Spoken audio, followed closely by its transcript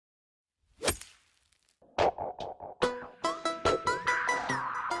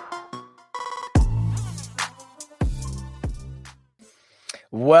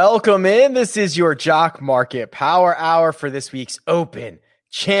Welcome in. This is your Jock Market Power Hour for this week's Open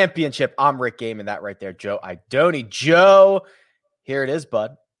Championship. I'm Rick Gaiman, that right there, Joe Idoni. Joe, here it is,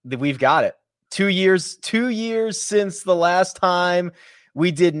 bud. We've got it. 2 years since the last time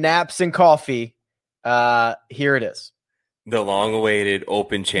we did naps and coffee. Here it is. The long-awaited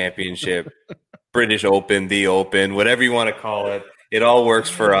Open Championship, British Open, the Open, whatever you want to call it. It all works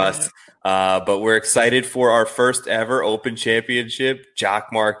for us. But we're excited for our first ever Open Championship,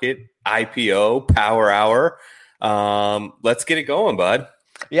 Jock Market, IPO, Power Hour. Let's get it going, bud.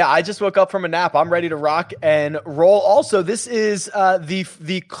 Yeah, I just woke up from a nap. I'm ready to rock and roll. Also, this is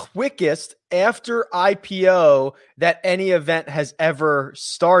the quickest after IPO that any event has ever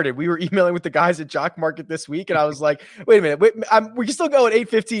started. We were emailing with the guys at Jock Market this week, and I was like, wait a minute, we can still go at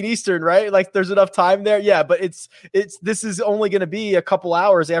 8:15 Eastern, right? Like there's enough time there. Yeah, but this is only going to be a couple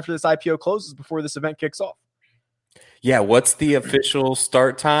hours after this IPO closes before this event kicks off. Yeah, what's the official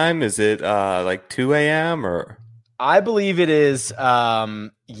start time? Is it like 2 a.m. or? I believe it is, like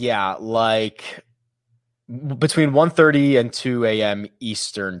between 1:30 and 2 a.m.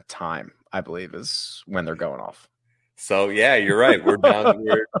 Eastern time, I believe is when they're going off. So, yeah, you're right. We're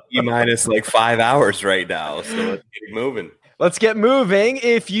E-minus like 5 hours right now. So let's get moving. Let's get moving.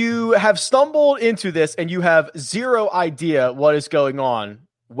 If you have stumbled into this and you have zero idea what is going on,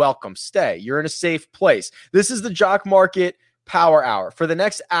 welcome, stay. You're in a safe place. This is the Jock Market Power Hour. For the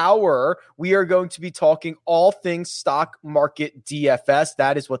next hour, we are going to be talking all things stock market DFS.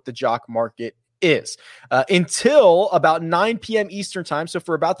 That is what the Jock Market is. Until about 9 p.m. Eastern time. So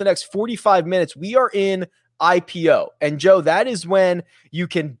for about the next 45 minutes, we are in IPO. And Joe, that is when you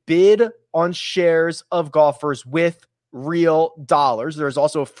can bid on shares of golfers with real dollars. There's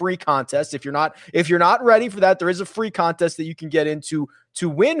also a free contest. If you're not ready for that, there is a free contest that you can get into to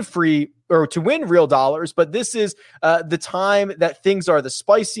win real dollars. But this is the time that things are the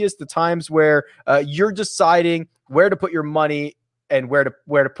spiciest, the times where you're deciding where to put your money and where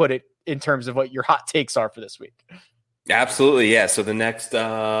to put it in terms of what your hot takes are for this week. Absolutely. Yeah. So the next,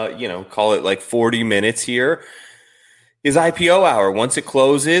 call it like 40 minutes here is IPO hour. Once it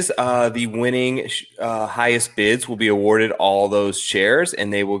closes, the winning highest bids will be awarded all those shares,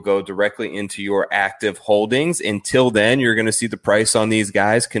 and they will go directly into your active holdings. Until then, you're going to see the price on these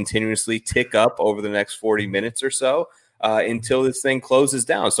guys continuously tick up over the next 40 minutes or so until this thing closes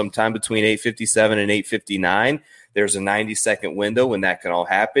down. Sometime between 8:57 and 8:59, there's a 90-second window when that can all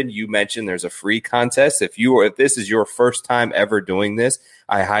happen. You mentioned there's a free contest. If this is your first time ever doing this,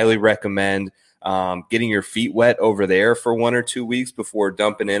 I highly recommend getting your feet wet over there for 1 or 2 weeks before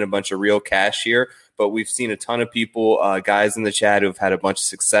dumping in a bunch of real cash here. But we've seen a ton of people, guys in the chat, who've had a bunch of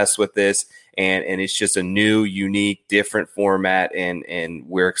success with this, and it's just a new, unique, different format, and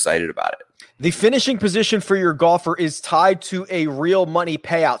we're excited about it. The finishing position for your golfer is tied to a real money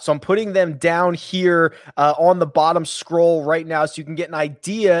payout. So I'm putting them down here on the bottom scroll right now so you can get an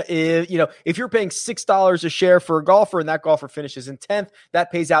idea. If you're paying $6 a share for a golfer and that golfer finishes in 10th,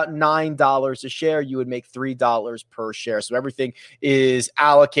 that pays out $9 a share. You would make $3 per share. So everything is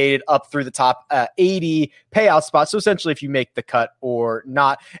allocated up through the top 80 payout spots. So essentially if you make the cut or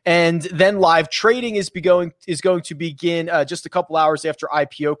not. And then live trading is going to begin just a couple hours after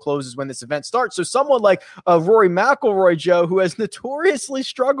IPO closes when this event starts. So someone like Rory McIlroy, Joe, who has notoriously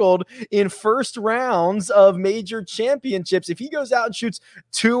struggled in first rounds of major championships, if he goes out and shoots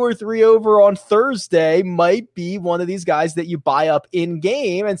 2 or 3 over on Thursday, might be one of these guys that you buy up in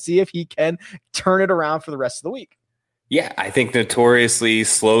game and see if he can turn it around for the rest of the week. Yeah, I think notoriously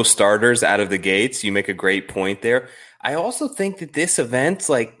slow starters out of the gates. You make a great point there. I also think that this event,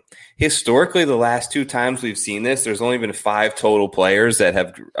 like historically, the last 2 times we've seen this, there's only been 5 total players that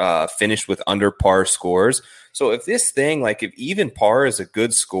have finished with under par scores. So if this thing, like if even par is a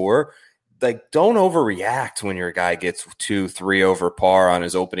good score, like don't overreact when your guy gets 2-3 over par on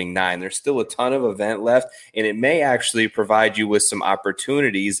his opening 9. There's still a ton of event left, and it may actually provide you with some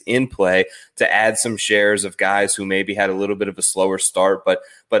opportunities in play to add some shares of guys who maybe had a little bit of a slower start. But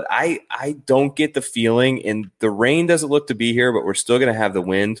I don't get the feeling, and the rain doesn't look to be here, but we're still going to have the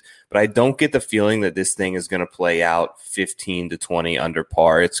wind. But I don't get the feeling that this thing is going to play out 15 to 20 under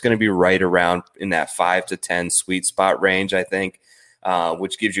par. It's going to be right around in that 5 to 10 sweet spot range, I think.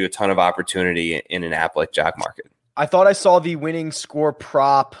 Which gives you a ton of opportunity in an app like Jock Market. I thought I saw the winning score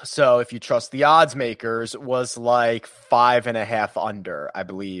prop. So if you trust the odds makers, was like 5.5 under, I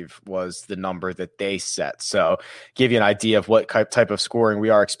believe was the number that they set. So give you an idea of what type of scoring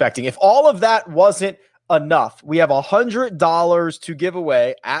we are expecting. If all of that wasn't enough, we have $100 to give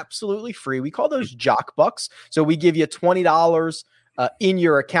away absolutely free. We call those Jock Bucks. So we give you $20 in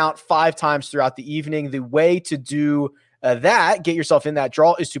your account 5 times throughout the evening. The way to do get yourself in that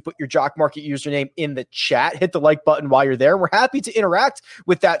draw is to put your Jock Market username in the chat. Hit the like button while you're there. We're happy to interact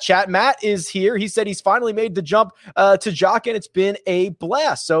with that chat. Matt is here. He said he's finally made the jump to Jock, and it's been a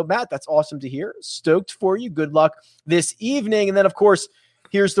blast. So, Matt, that's awesome to hear. Stoked for you. Good luck this evening. And then, of course,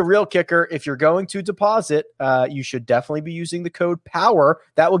 here's the real kicker. If you're going to deposit, you should definitely be using the code POWER.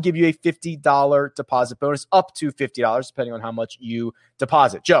 That will give you a $50 deposit bonus, up to $50, depending on how much you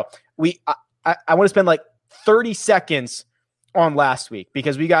deposit. Joe, I want to spend like 30 seconds on last week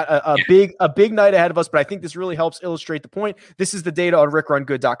because we got a big night ahead of us, but I think this really helps illustrate the point. This is the data on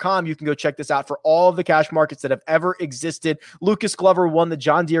rickrungood.com. You can go check this out for all of the cash markets that have ever existed. Lucas Glover won the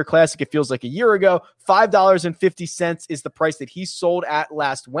John Deere Classic. It feels like a year ago. $5.50 is the price that he sold at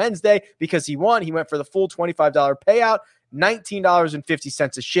last Wednesday because he won. He went for the full $25 payout.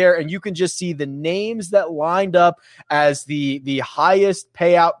 $19.50 a share, and you can just see the names that lined up as the highest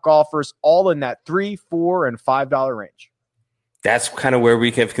payout golfers, all in that $3, $4, and $5 range. That's kind of where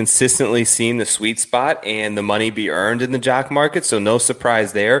we have consistently seen the sweet spot and the money be earned in the Jock Market. So no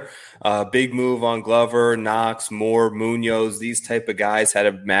surprise there. Big move on Glover, Knox, Moore, Munoz. These type of guys had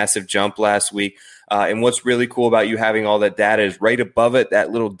a massive jump last week. And what's really cool about you having all that data is right above it,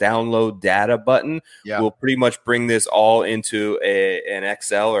 that little download data button will pretty much bring this all into an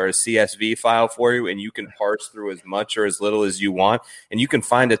Excel or a CSV file for you, and you can parse through as much or as little as you want. And you can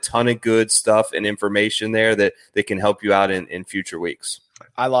find a ton of good stuff and information there that can help you out in future weeks.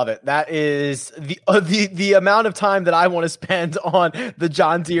 I love it. That is the amount of time that I want to spend on the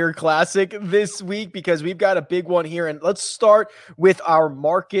John Deere Classic this week because we've got a big one here. And let's start with our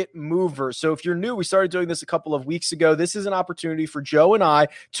market mover. So if you're new, we started doing this a couple of weeks ago. This is an opportunity for Joe and I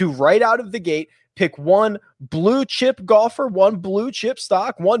to right out of the gate pick one blue chip golfer, one blue chip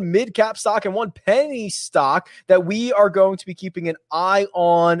stock, one mid cap stock, and one penny stock that we are going to be keeping an eye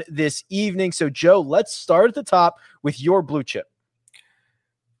on this evening. So Joe, let's start at the top with your blue chip.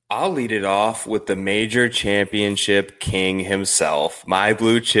 I'll lead it off with the major championship king himself. My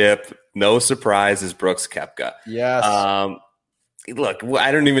blue chip, no surprise, is Brooks Koepka. Yes. Look,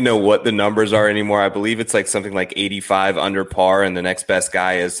 I don't even know what the numbers are anymore. I believe it's like something like 85 under par, and the next best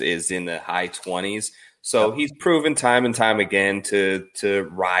guy is in the high 20s. So he's proven time and time again to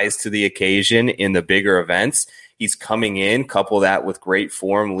rise to the occasion in the bigger events. He's coming in, couple that with great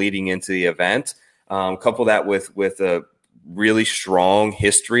form leading into the event, couple that with a really strong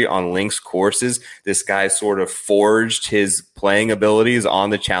history on links courses. This guy sort of forged his playing abilities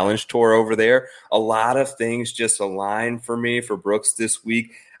on the Challenge Tour over there. A lot of things just align for me for Brooks this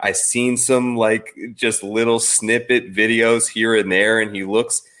week. I've seen some like just little snippet videos here and there, and he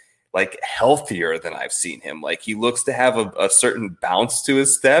looks like healthier than I've seen him. Like he looks to have a certain bounce to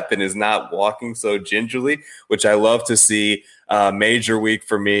his step and is not walking so gingerly, which I love to see. Major week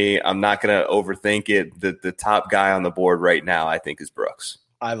for me. I'm not going to overthink it. The top guy on the board right now, I think, is Brooks.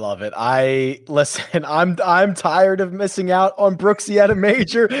 I love it. I'm tired of missing out on Brooksy at a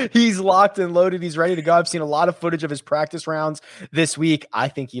major. He's locked and loaded. He's ready to go. I've seen a lot of footage of his practice rounds this week. I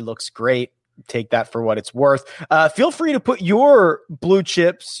think he looks great. Take that for what it's worth. Feel free to put your blue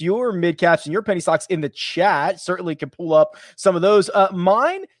chips, your mid caps, and your penny stocks in the chat. Certainly can pull up some of those.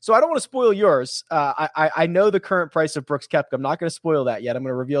 Mine, so I don't want to spoil yours. I know the current price of Brooks Koepka. I'm not going to spoil that yet. I'm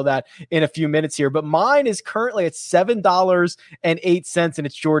going to reveal that in a few minutes here. But mine is currently at $7.08, and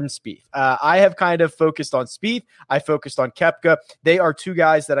it's Jordan Spieth. I have kind of focused on Spieth. I focused on Koepka. They are two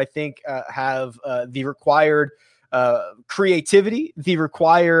guys that I think have the required creativity, the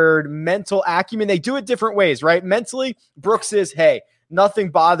required mental acumen. They do it different ways, right? Mentally, Brooks is, hey,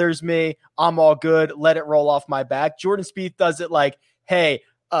 nothing bothers me. I'm all good. Let it roll off my back. Jordan Spieth does it like, hey,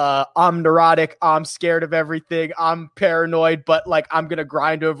 I'm neurotic. I'm scared of everything. I'm paranoid, but like I'm going to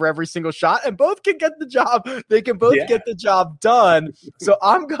grind over every single shot, and both can get the job. They can both get the job done. So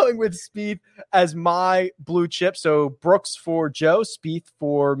I'm going with Spieth as my blue chip. So Brooks for Joe, Spieth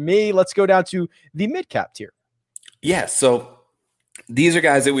for me. Let's go down to the mid-cap tier. Yeah, so these are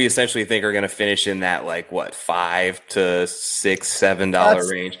guys that we essentially think are going to finish in that like what $5 to $6, $7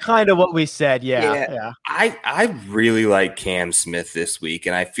 range. Kind of what we said. Yeah. I really like Cam Smith this week,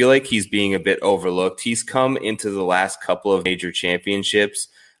 and I feel like he's being a bit overlooked. He's come into the last couple of major championships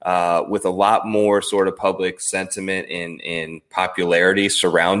with a lot more sort of public sentiment and popularity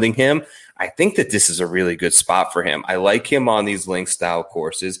surrounding him. I think that this is a really good spot for him. I like him on these link style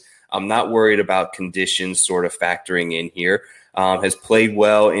courses. I'm not worried about conditions sort of factoring in here. Has played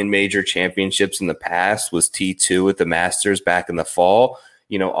well in major championships in the past, was T2 at the Masters back in the fall.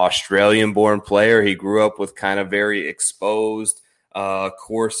 You know, Australian-born player. He grew up with kind of very exposed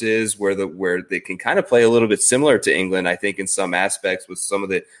courses where they can kind of play a little bit similar to England, I think, in some aspects, with some of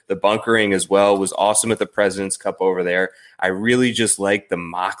the bunkering as well. Was awesome at the President's Cup over there. I really just like the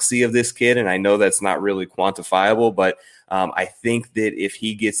moxie of this kid, and I know that's not really quantifiable, but I think that if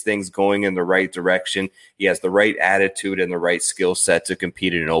he gets things going in the right direction, he has the right attitude and the right skill set to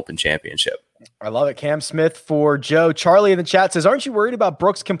compete in an Open Championship. I love it. Cam Smith for Joe. Charlie in the chat says, aren't you worried about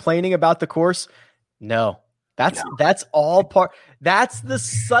Brooks complaining about the course? No. That's all part. That's the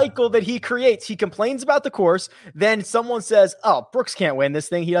cycle that he creates. He complains about the course. Then someone says, oh, Brooks can't win this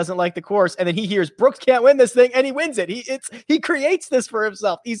thing. He doesn't like the course. And then he hears Brooks can't win this thing and he wins it. He creates this for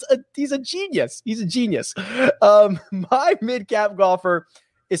himself. He's a genius. He's a genius. My mid-cap golfer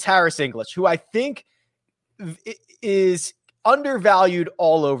is Harris English, who I think is undervalued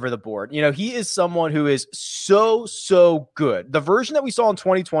all over the board. You know, he is someone who is so good. The version that we saw in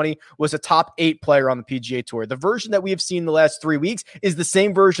 2020 was a top 8 player on the PGA Tour. The version that we have seen the last 3 weeks is the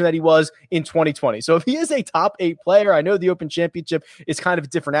same version that he was in 2020. So if he is a top 8 player, I know the Open Championship is kind of a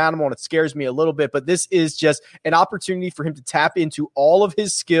different animal and it scares me a little bit, but this is just an opportunity for him to tap into all of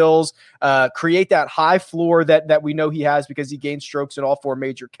his skills, create that high floor that we know he has because he gained strokes in all 4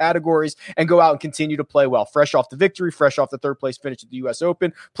 major categories, and go out and continue to play well. Fresh off the victory, fresh off the third place finish at the U.S.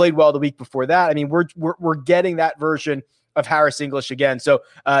 Open, played well the week before that. I mean, we're getting that version of Harris English again. So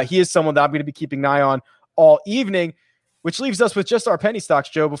he is someone that I'm going to be keeping an eye on all evening, which leaves us with just our penny stocks,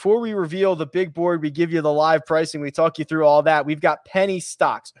 Joe. Before we reveal the big board, we give you the live pricing, we talk you through all that. We've got penny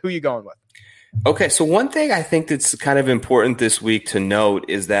stocks. Who are you going with? Okay, so one thing I think that's kind of important this week to note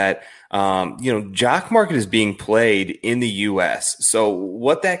is that Jock Market is being played in the U.S. So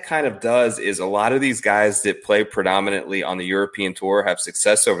what that kind of does is a lot of these guys that play predominantly on the European Tour, have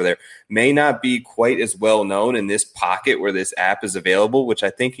success over there, may not be quite as well known in this pocket where this app is available, which I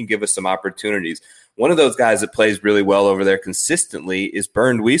think can give us some opportunities. One of those guys that plays really well over there consistently is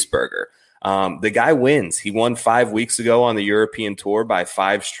Bernd Wiesberger. The guy wins. He won 5 weeks ago on the European Tour by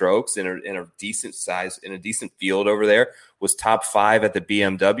 5 strokes in a decent size, in a decent field over there. Was top 5 at the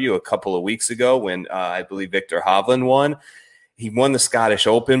BMW a couple of weeks ago when I believe Victor Hovland won. He won the Scottish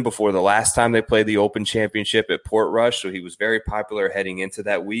Open before the last time they played the Open Championship at Portrush, so he was very popular heading into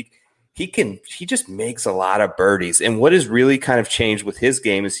that week. He just makes a lot of birdies. And what has really kind of changed with his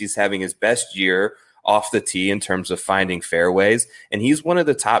game is he's having his best year off the tee in terms of finding fairways. And he's one of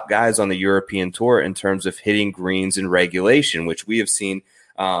the top guys on the European Tour in terms of hitting greens in regulation, which we have seen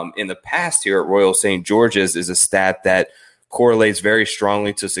in the past here at Royal St. George's is a stat that correlates very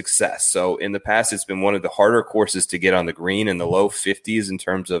strongly to success. So in the past, it's been one of the harder courses to get on the green, in the low 50s in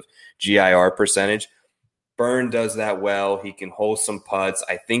terms of GIR percentage. Bernd does that well. He can hold some putts.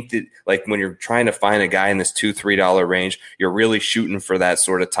 I think that, like, when you're trying to find a guy in this $2-3 range, you're really shooting for that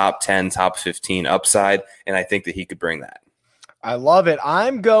sort of top 10, top 15 upside, and I think that he could bring that. I love it.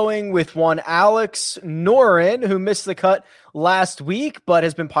 I'm going with one Alex Noren, who missed the cut last week, but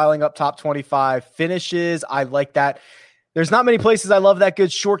has been piling up top 25 finishes. I like that. There's not many places I love that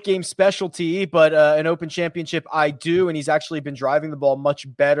good short game specialty, but an Open Championship I do, and he's actually been driving the ball much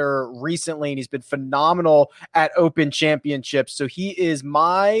better recently, and he's been phenomenal at Open Championships. So he is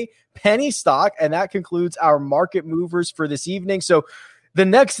my penny stock, and that concludes our market movers for this evening. So the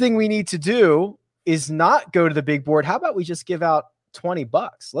next thing we need to do is not go to the big board. How about we just give out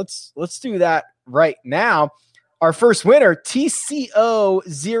 $20? Let's do that right now. Our first winner,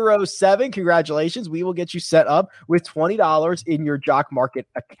 TCO07. Congratulations. We will get you set up with $20 in your Jock Market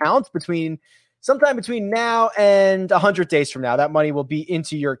account sometime between now and 100 days from now. That money will be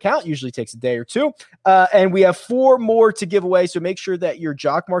into your account. Usually takes a day or two. And we have 4 more to give away. So make sure that your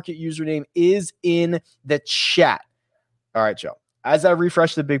Jock Market username is in the chat. All right, Joe. As I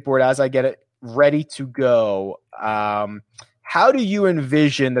refresh the big board, as I get it ready to go, how do you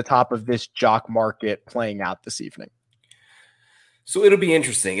envision the top of this Jock Market playing out this evening? So it'll be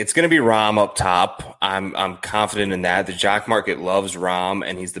interesting. It's going to be Rahm up top. I'm confident in that. The Jock Market loves Rahm,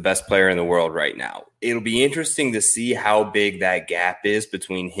 and he's the best player in the world right now. It'll be interesting to see how big that gap is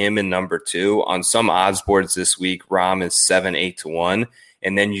between him and number 2. On some odds boards this week, Rahm is 7-8 to 1,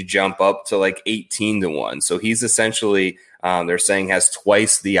 and then you jump up to like 18 to 1. So he's essentially they're saying has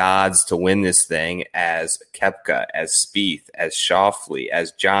twice the odds to win this thing as Koepka, as Spieth, as Schauffele,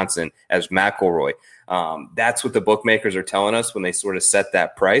 as Johnson, as McIlroy. That's what the bookmakers are telling us when they sort of set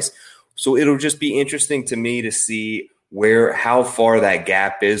that price. So it'll just be interesting to me to see how far that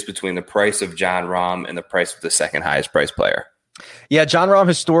gap is between the price of Jon Rahm and the price of the second highest priced player. Yeah, John Rahm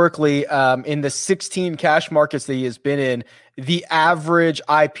historically, in the 16 cash markets that he has been in, the average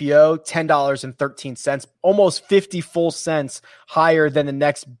IPO $10.13, almost 50 full cents higher than the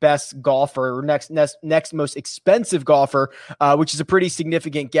next best golfer or next most expensive golfer, which is a pretty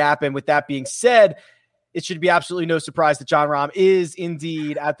significant gap. And with that being said, it should be absolutely no surprise that John Rahm is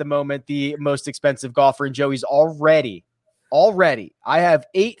indeed at the moment the most expensive golfer. And Joey's already, I have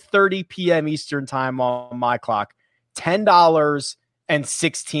 8:30 p.m. Eastern time on my clock,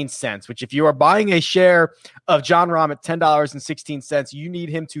 $10.16, which if you are buying a share of John Rahm at $10.16, you need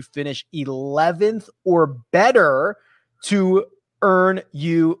him to finish 11th or better to earn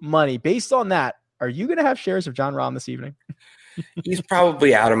you money. Based on that, are you going to have shares of John Rahm this evening? He's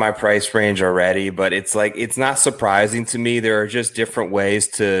probably out of my price range already, but it's not surprising to me. There are just different ways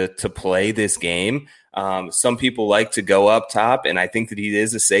to play this game. Some people like to go up top, and I think that he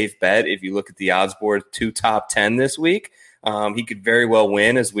is a safe bet. If you look at the odds board, 2 top 10 this week, he could very well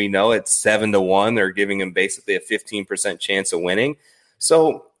win. As we know, it's 7-1. They're giving him basically a 15% chance of winning.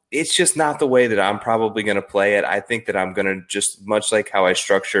 So it's just not the way that I'm probably going to play it. I think that I'm going to just, much like how I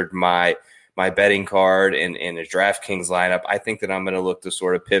structured my betting card and a DraftKings lineup, I think that I'm going to look to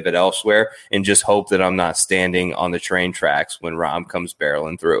sort of pivot elsewhere and just hope that I'm not standing on the train tracks when Rahm comes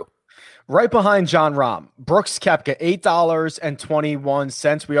barreling through. Right behind John Rahm, Brooks Koepka,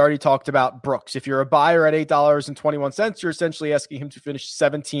 $8.21. We already talked about Brooks. If you're a buyer at $8.21, you're essentially asking him to finish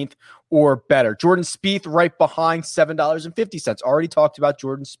 17th or better. Jordan Spieth right behind, $7.50. Already talked about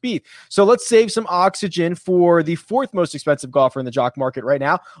Jordan Spieth. So let's save some oxygen for the fourth most expensive golfer in the jock market right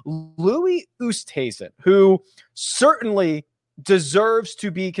now, Louis Oosthuizen, who certainly deserves to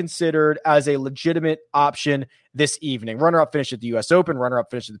be considered as a legitimate option this evening. Runner-up finish at the U.S. Open,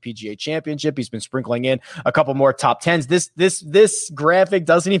 runner-up finish at the PGA Championship. He's been sprinkling in a couple more top tens. This graphic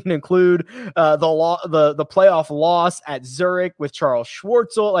doesn't even include the playoff loss at Zurich with Charles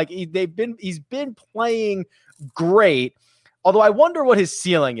Schwartzel. Like he's been playing great. Although I wonder what his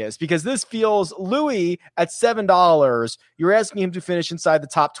ceiling is, because this feels Louis at $7. You're asking him to finish inside the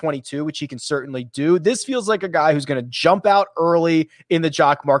top 22, which he can certainly do. This feels like a guy who's going to jump out early in the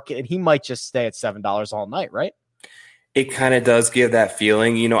jock market, and he might just stay at $7 all night, right? It kind of does give that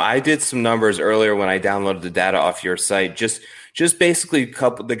feeling. You know, I did some numbers earlier when I downloaded the data off your site, just basically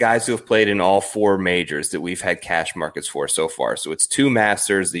the guys who have played in all 4 majors that we've had cash markets for so far. So it's 2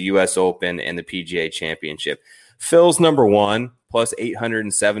 Masters, the U.S. Open, and the PGA Championship. Phil's number 1 plus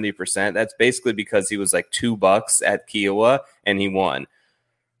 870%. That's basically because he was like $2 at Kiowa and he won.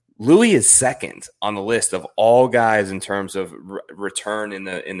 Louis is second on the list of all guys in terms of return in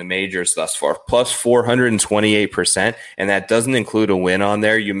the majors thus far, plus 428%, and that doesn't include a win on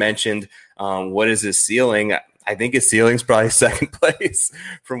there. You mentioned what is his ceiling? I think his ceiling's probably second place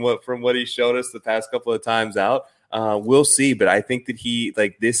from what he showed us the past couple of times out. We'll see, but I think that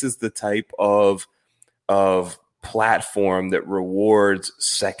this is the type of platform that rewards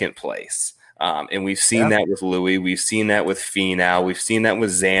second place. And we've seen that with Louis. We've seen that with Finau. We've seen that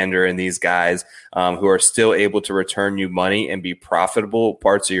with Xander and these guys who are still able to return you money and be profitable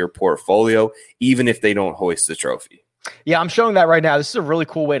parts of your portfolio, even if they don't hoist the trophy. Yeah, I'm showing that right now. This is a really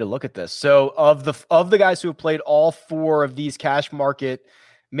cool way to look at this. So of the guys who have played all 4 of these cash market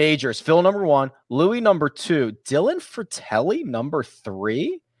majors, Phil number 1, Louis number 2, Dylan Fratelli number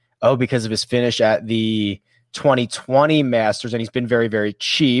 3. Oh, because of his finish at the 2020 Masters, and he's been very, very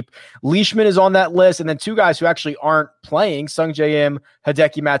cheap. Leishman is on that list, and then 2 guys who actually aren't playing: Sungjae Im,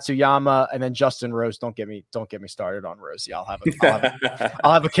 Hideki Matsuyama, and then Justin Rose. Don't get me started on Rosie. I'll have a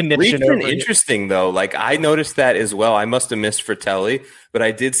conniption. Leishman, interesting though. Like I noticed that as well. I must have missed Fratelli, but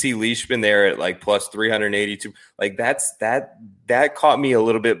I did see Leishman there at like plus 382. Like that caught me a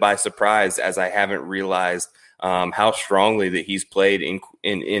little bit by surprise, as I haven't realized how strongly that he's played in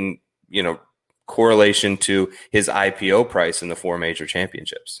correlation to his IPO price in the 4 major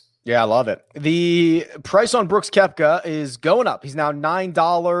championships. Yeah, I love it. The price on Brooks Koepka is going up. He's now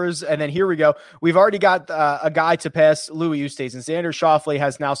 $9. And then here we go. We've already got a guy to pass Louis Oosthuizen. Xander Schauffele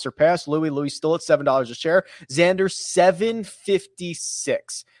has now surpassed Louis. Louis still at $7 a share. Xander,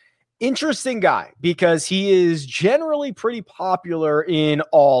 $7.56. Interesting guy, because he is generally pretty popular in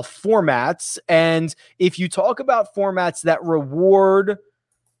all formats. And if you talk about formats that reward,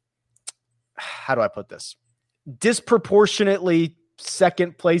 how do I put this, disproportionately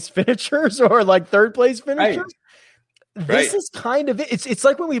second place finishers or like third place finishers, This is kind of it. It's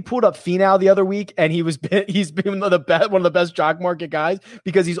like when we pulled up Finau the other week, and he's been one of the best jock market guys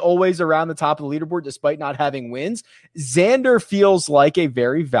because he's always around the top of the leaderboard despite not having wins. Xander feels like a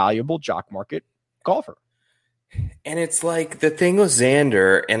very valuable jock market golfer. And it's like the thing with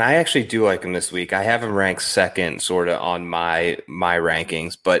Xander, and I actually do like him this week. I have him ranked second sort of on my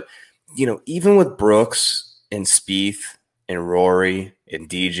rankings, but even with Brooks and Spieth and Rory and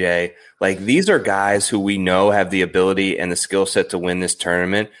DJ, like these are guys who we know have the ability and the skill set to win this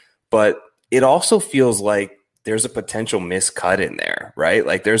tournament, but it also feels like there's a potential miscut in there, right?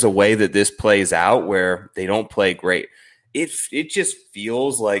 Like there's a way that this plays out where they don't play great. It just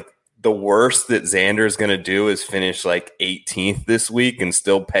feels like the worst that Xander is going to do is finish like 18th this week and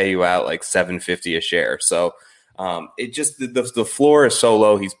still pay you out like $750 a share. So it just the floor is so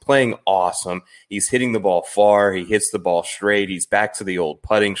low. He's playing awesome. He's hitting the ball far. He hits the ball straight. He's back to the old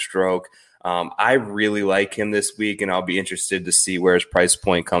putting stroke. I really like him this week, and I'll be interested to see where his price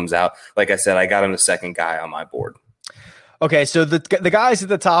point comes out. Like I said, I got him the second guy on my board. Okay, so the guys at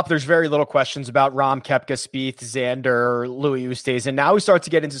the top, there's very little questions about Rahm, Koepka, Spieth, Xander, Louis Oosthuizen. Now we start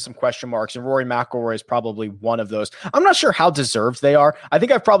to get into some question marks, and Rory McIlroy is probably one of those. I'm not sure how deserved they are. I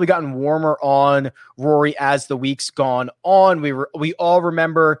think I've probably gotten warmer on Rory as the week's gone on. We all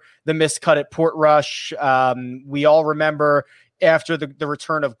remember the miscut at Portrush. We all remember after the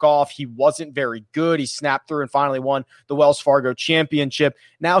return of golf, he wasn't very good. He snapped through and finally won the Wells Fargo Championship.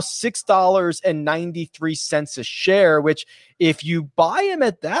 Now $6.93 a share, which if you buy him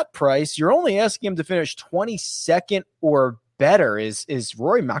at that price, you're only asking him to finish 22nd or better. Is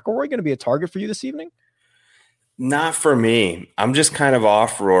Rory McIlroy going to be a target for you this evening? Not for me. I'm just kind of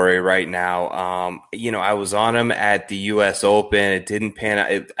off Rory right now. I was on him at the U.S. Open. It didn't pan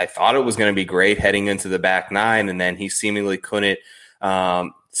out. I thought it was going to be great heading into the back nine, and then he seemingly couldn't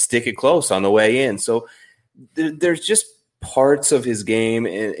stick it close on the way in. So there's just parts of his game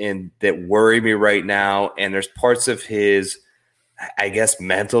and that worry me right now, and there's parts of his, I guess,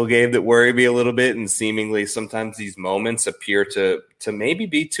 mental game that worry me a little bit, and seemingly sometimes these moments appear to maybe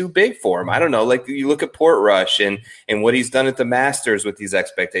be too big for him. I don't know. Like you look at Portrush and what he's done at the Masters with these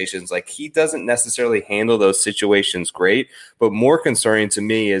expectations. Like he doesn't necessarily handle those situations great, but more concerning to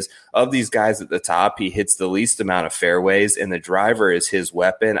me is of these guys at the top, he hits the least amount of fairways and the driver is his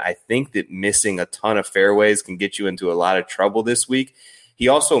weapon. I think that missing a ton of fairways can get you into a lot of trouble this week. He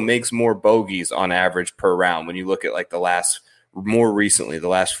also makes more bogeys on average per round when you look at like more recently, the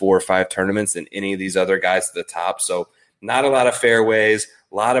last 4 or 5 tournaments than any of these other guys at the top. So not a lot of fairways,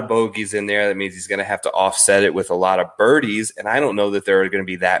 a lot of bogeys in there. That means he's going to have to offset it with a lot of birdies. And I don't know that there are going to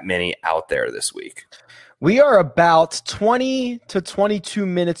be that many out there this week. We are about 20 to 22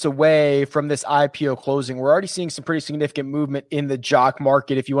 minutes away from this IPO closing. We're already seeing some pretty significant movement in the jock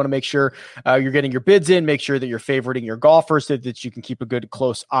market. If you want to make sure you're getting your bids in, make sure that you're favoriting your golfers so that you can keep a good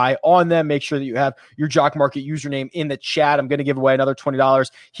close eye on them. Make sure that you have your jock market username in the chat. I'm going to give away another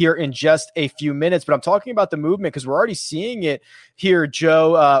 $20 here in just a few minutes, but I'm talking about the movement because we're already seeing it here,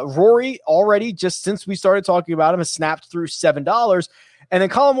 Joe. Rory already, just since we started talking about him, has snapped through $7. And then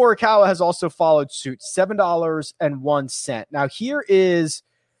Colin Morikawa has also followed suit, $7.01. Now, here is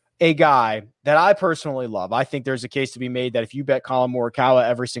a guy that I personally love. I think there's a case to be made that if you bet Colin Morikawa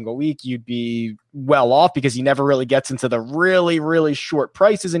every single week, you'd be well off because he never really gets into the really, really short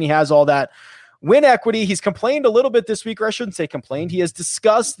prices, and he has all that win equity. He's complained a little bit this week, or I shouldn't say complained. He has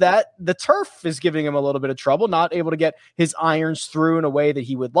discussed that the turf is giving him a little bit of trouble, not able to get his irons through in a way that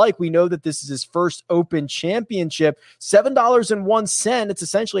he would like. We know that this is his first Open Championship, $7.01. It's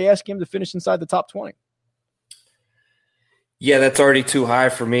essentially asking him to finish inside the top 20. Yeah, that's already too high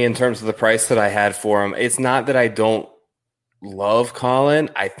for me in terms of the price that I had for him. It's not that I don't love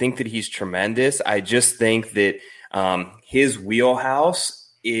Colin. I think that he's tremendous. I just think that his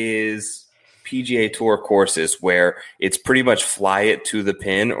wheelhouse is PGA Tour courses where it's pretty much fly it to the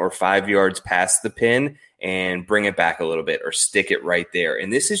pin or 5 yards past the pin and bring it back a little bit or stick it right there.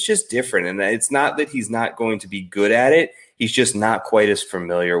 And this is just different. And it's not that he's not going to be good at it. He's just not quite as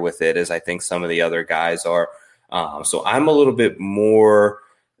familiar with it as I think some of the other guys are. So I'm a little bit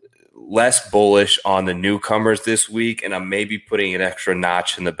less bullish on the newcomers this week, and I'm maybe putting an extra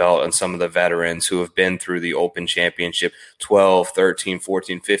notch in the belt on some of the veterans who have been through the Open Championship 12, 13,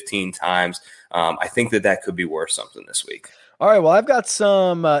 14, 15 times. I think that could be worth something this week. All right, well, I've got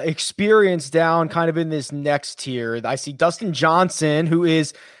some experience down kind of in this next tier. I see Dustin Johnson, who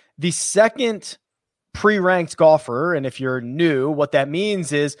is the second pre-ranked golfer. And if you're new, what that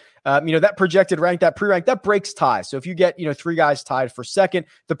means is, that projected rank, that pre-rank, that breaks ties. So if you get, 3 guys tied for second,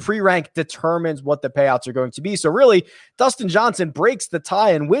 the pre-rank determines what the payouts are going to be. So really, Dustin Johnson breaks the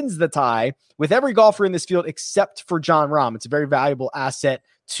tie and wins the tie with every golfer in this field except for Jon Rahm. It's a very valuable asset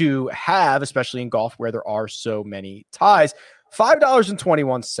to have, especially in golf where there are so many ties.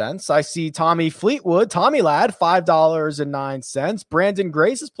 $5.21. I see Tommy Fleetwood, Tommy Ladd, $5.09. Brandon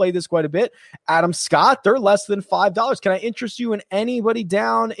Grace has played this quite a bit. Adam Scott, they're less than $5. Can I interest you in anybody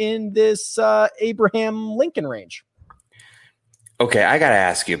down in this Abraham Lincoln range? Okay, I got to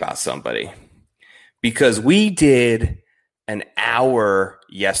ask you about somebody because we did an hour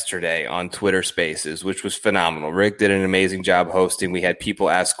yesterday on Twitter Spaces, which was phenomenal. Rick did an amazing job hosting. We had people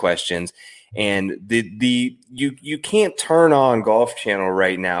ask questions. And you can't turn on Golf Channel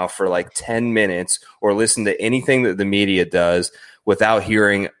right now for like 10 minutes or listen to anything that the media does without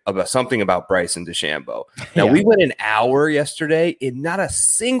hearing about something about Bryson DeChambeau. Now, we went an hour yesterday and not a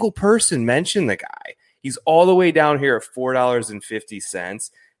single person mentioned the guy. He's all the way down here at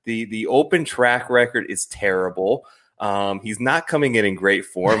 $4.50. The open track record is terrible. He's not coming in great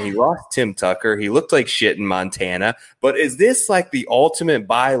form. He lost Tim Tucker. He looked like shit in Montana. But is this like the ultimate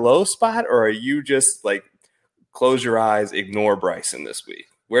buy low spot, or are you just like close your eyes, ignore Bryson this week?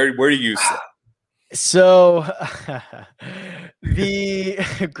 Where do you sit? So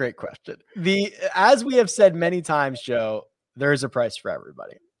great question. As we have said many times, Joe, there is a price for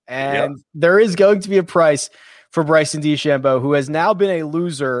everybody. And there is going to be a price for Bryson DeChambeau, who has now been a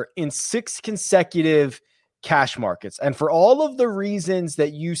loser in 6 consecutive cash markets. And for all of the reasons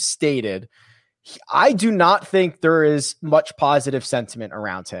that you stated, I do not think there is much positive sentiment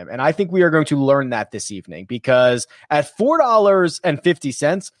around him. And I think we are going to learn that this evening, because at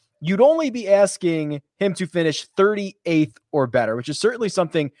 $4.50, you'd only be asking him to finish 38th or better, which is certainly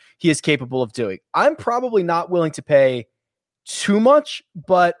something he is capable of doing. I'm probably not willing to pay too much,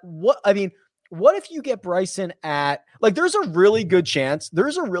 but what if you get Bryson at, like, there's a really good chance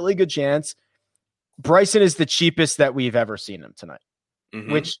Bryson is the cheapest that we've ever seen him tonight,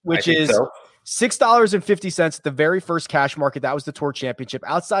 which is so. $6.50 at the very first cash market. That was the Tour Championship.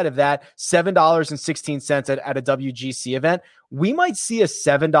 Outside of that, $7.16 at a WGC event. We might see a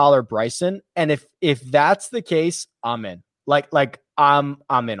 $7 Bryson. And if that's the case, I'm in. I'm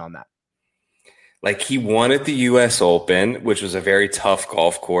in on that. Like, he won at the U.S. Open, which was a very tough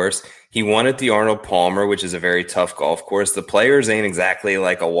golf course. He won at the Arnold Palmer, which is a very tough golf course. The Players ain't exactly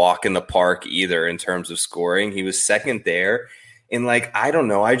like a walk in the park either in terms of scoring. He was second there. And, like, I don't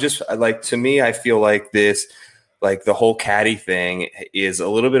know. To me, I feel like this, like, the whole caddy thing is a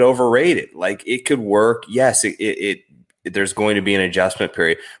little bit overrated. Like, it could work. Yes, there's going to be an adjustment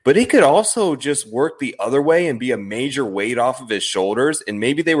period, but it could also just work the other way and be a major weight off of his shoulders. And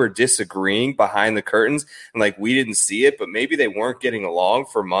maybe they were disagreeing behind the curtains and, like, we didn't see it, but maybe they weren't getting along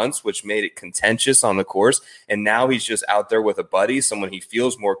for months, which made it contentious on the course. And now he's just out there with a buddy, someone he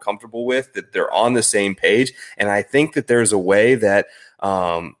feels more comfortable with, that they're on the same page. And I think that there's a way that,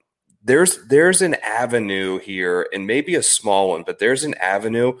 there's an avenue here, and maybe a small one, but there's an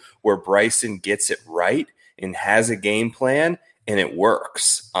avenue where Bryson gets it right and has a game plan, and it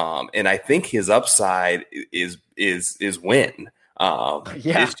works. And I think his upside is win.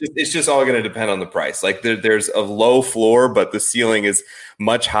 It's just all going to depend on the price. Like, there's a low floor, but the ceiling is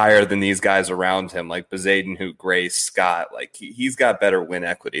much higher than these guys around him, like Bezaden, Hoot, Grace, Scott. Like, he's got better win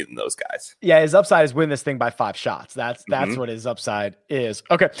equity than those guys. Yeah, his upside is win this thing by 5 shots. That's what his upside is.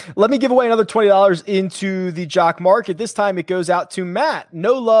 Okay, let me give away another $20 into the Jock Market. This time it goes out to Matt.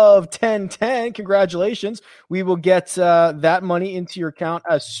 No Love 1010. Congratulations. We will get that money into your account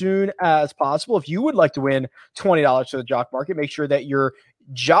as soon as possible. If you would like to win $20 to the Jock Market, make sure that your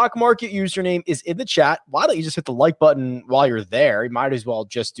Jock Market username is in the chat. Why don't you just hit the like button while you're there? You might as well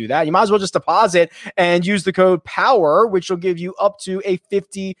just do that. You might as well just deposit and use the code POWER, which will give you up to a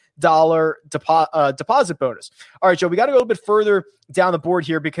 $50 deposit bonus. All right, Joe, we got to go a little bit further down the board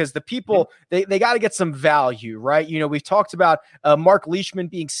here, because the people, they got to get some value, right? You know, we've talked about Mark Leishman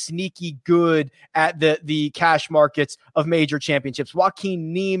being sneaky good at the cash markets of major championships.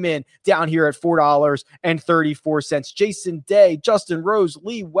 Joaquin Niemann down here at $4.34. Jason Day, Justin Rose,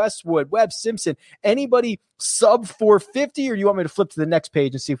 Lee Westwood, Webb Simpson. Anybody sub 450, or do you want me to flip to the next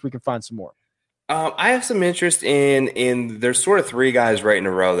page and see if we can find some more? I have some interest in there's sort of 3 guys right in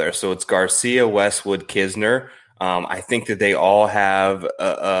a row there. So it's Garcia, Westwood, Kisner. I think that they all have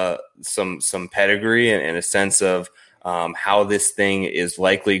some pedigree and a sense of how this thing is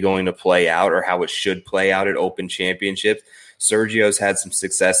likely going to play out, or how it should play out at Open Championships. Sergio's had some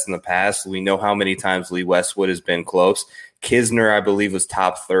success in the past. We know how many times Lee Westwood has been close. Kisner, I believe, was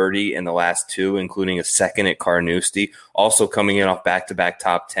top 30 in the last 2, including a second at Carnoustie, also coming in off back-to-back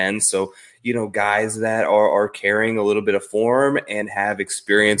top 10. So, you know, guys that are carrying a little bit of form and have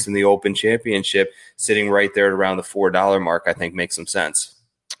experience in the Open Championship, sitting right there at around the $4 mark, I think makes some sense.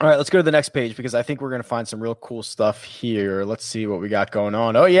 All right, let's go to the next page because I think we're going to find some real cool stuff here. Let's see what we got going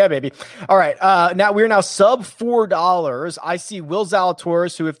on. Oh, yeah, baby. All right. Now we're sub $4. I see Will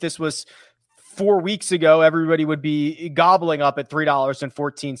Zalatoris, who if this was 4 weeks ago, everybody would be gobbling up at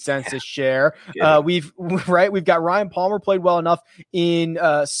 $3.14 a share. We've got Ryan Palmer played well enough in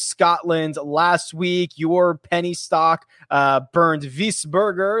Scotland last week. Your penny stock burned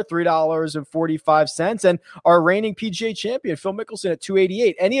Wiesberger $3.45, and our reigning PGA champion Phil Mickelson at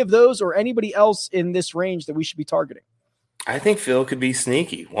 $2.88. Any of those or anybody else in this range that we should be targeting? I think Phil could be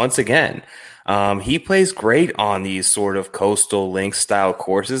sneaky once again. He plays great on these sort of coastal link style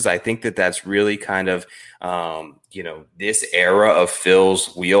courses. I think that that's really kind of, this era of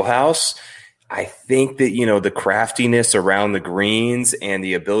Phil's wheelhouse. I think that, the craftiness around the greens and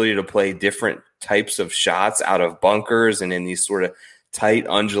the ability to play different types of shots out of bunkers and in these sort of tight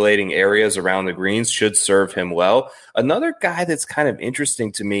undulating areas around the greens should serve him well. Another guy that's kind of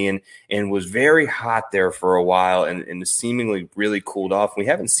interesting to me and was very hot there for a while and seemingly really cooled off. We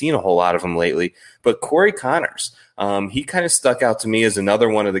haven't seen a whole lot of him lately, but Corey Connors, he kind of stuck out to me as another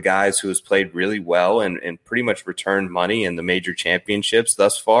one of the guys who has played really well and pretty much returned money in the major championships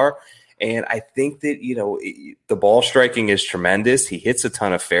thus far. And I think that, the ball striking is tremendous. He hits a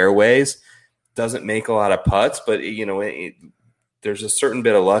ton of fairways, doesn't make a lot of putts, but, there's a certain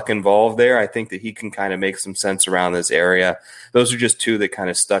bit of luck involved there. I think that he can kind of make some sense around this area. Those are just two that kind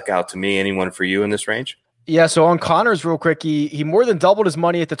of stuck out to me. Anyone for you in this range? Yeah, so on Connors real quick, he more than doubled his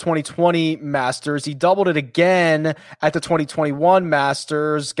money at the 2020 Masters. He doubled it again at the 2021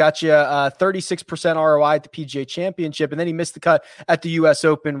 Masters. Got you 36% ROI at the PGA Championship, and then he missed the cut at the U.S.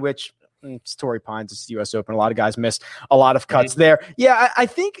 Open, which it's Torrey Pines. It's the U.S. Open. A lot of guys miss a lot of cuts there. Yeah, I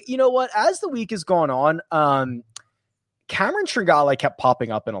think, as the week has gone on, Cameron Tringale kept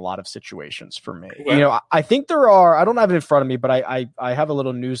popping up in a lot of situations for me. Yeah. I think there are, I don't have it in front of me, but I have a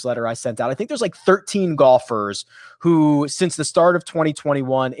little newsletter I sent out. I think there's like 13 golfers who, since the start of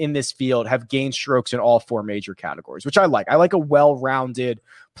 2021 in this field, have gained strokes in all four major categories, which I like. I like a well-rounded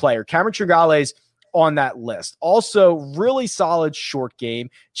player. Cameron Tringale's on that list. Also, really solid short game.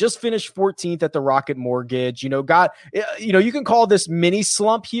 Just finished 14th at the Rocket Mortgage. You can call this mini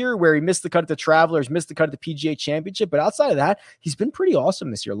slump here where he missed the cut at the Travelers, missed the cut at the PGA Championship. But outside of that, he's been pretty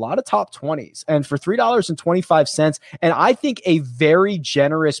awesome this year. A lot of top 20s. And for $3.25, and I think a very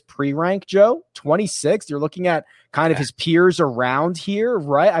generous pre-rank, Joe, 26th, you're looking at kind of his peers around here,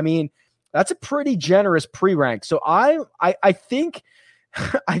 right? I mean, that's a pretty generous pre-rank. So I think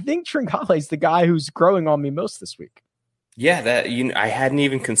Tringale is the guy who's growing on me most this week. Yeah, I hadn't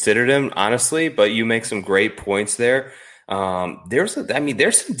even considered him, honestly, but you make some great points there. There's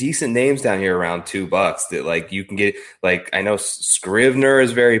some decent names down here around $2 that you can get. I know Scrivener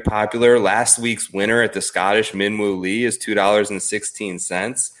is very popular. Last week's winner at the Scottish Minwoo Lee is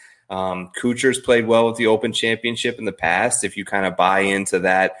 $2.16. Kuchar's played well with the Open Championship in the past. If you kind of buy into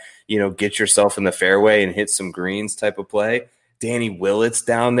that, get yourself in the fairway and hit some greens type of play. Danny Willett's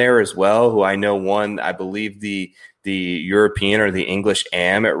down there as well, who I know won, I believe, the European or the English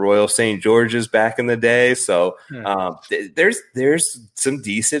Am at Royal St. George's back in the day. So there's some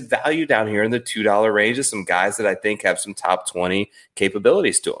decent value down here in the $2 range of some guys that I think have some top 20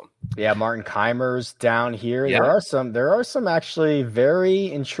 capabilities to them. Yeah, Martin Keimer's down here. Yeah. There are some actually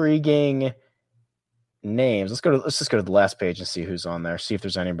very intriguing names. Let's just go to the last page and see who's on there. See if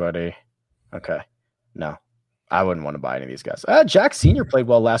there's anybody. Okay. No. I wouldn't want to buy any of these guys. Jack Senior played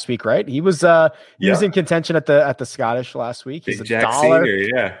well last week, right? He was in contention at the Scottish last week. He's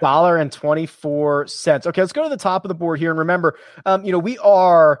 $1.24. Okay, let's go to the top of the board here. And remember, we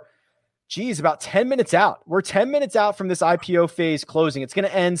are about 10 minutes out. We're 10 minutes out from this IPO phase closing. It's going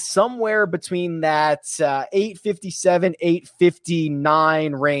to end somewhere between that 857,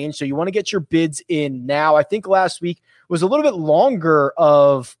 859 range. So you want to get your bids in now. I think last week was a little bit longer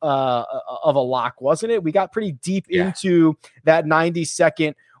of a lock, wasn't it? We got pretty deep into that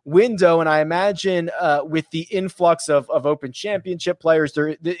 90-second window, and I imagine with the influx of Open Championship players,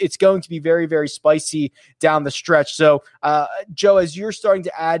 it's going to be very, very spicy down the stretch. So, Joe, as you're starting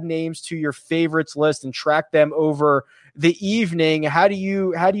to add names to your favorites list and track them over the evening, how do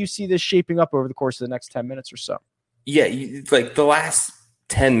you see this shaping up over the course of the next 10 minutes or so? Yeah, the last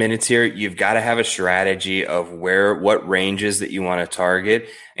 10 minutes here, you've got to have a strategy of what ranges that you want to target.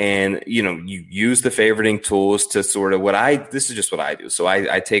 And, you use the favoriting tools to sort of this is just what I do. So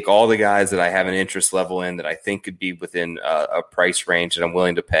I take all the guys that I have an interest level in that I think could be within a price range that I'm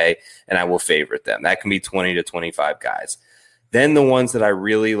willing to pay, and I will favorite them. That can be 20 to 25 guys. Then the ones that I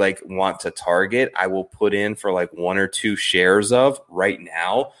really like want to target, I will put in for like 1 or 2 shares of right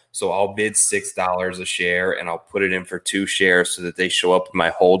now. So I'll bid $6 a share and I'll put it in for 2 shares so that they show up in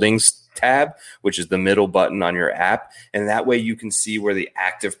my holdings tab, which is the middle button on your app. And that way you can see where the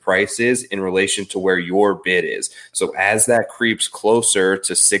active price is in relation to where your bid is. So as that creeps closer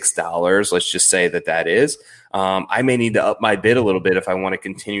to $6, let's just say that is, I may need to up my bid a little bit if I want to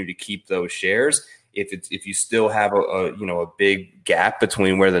continue to keep those shares. If you still have a big gap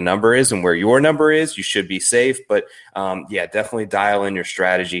between where the number is and where your number is, you should be safe. But definitely dial in your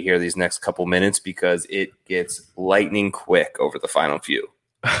strategy here these next couple minutes because it gets lightning quick over the final few.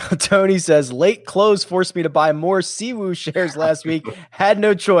 Tony says, late close forced me to buy more Siwoo shares last week. Had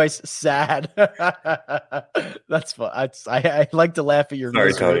no choice. Sad. That's fun. I like to laugh at your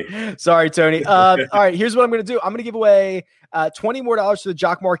misery. Tony. Sorry, Tony. All right, here's what I'm going to do. I'm going to give away $20 more to the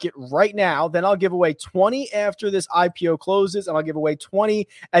Jock Market right now. Then I'll give away 20 after this IPO closes, and I'll give away 20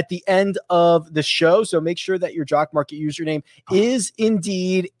 at the end of the show. So make sure that your Jock Market username is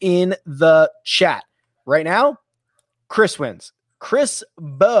indeed in the chat. Right now, Chris wins. Chris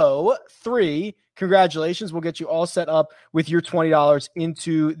Bow 3, congratulations. We'll get you all set up with your $20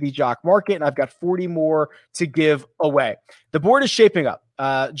 into the Jock Market, and I've got 40 more to give away. The board is shaping up.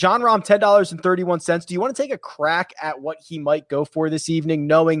 Jon Rahm, $10.31. Do you want to take a crack at what he might go for this evening,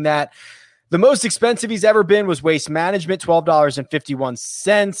 knowing that the most expensive he's ever been was Waste Management,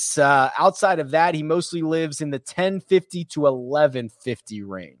 $12.51. Outside of that, he mostly lives in the $10.50 to $11.50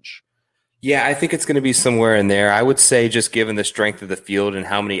 range. Yeah, I think it's going to be somewhere in there. I would say just given the strength of the field and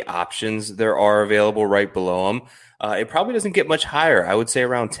how many options there are available right below him, it probably doesn't get much higher. I would say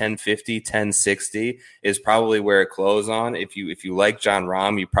around 1050, 1060 is probably where it closes on. If you like Jon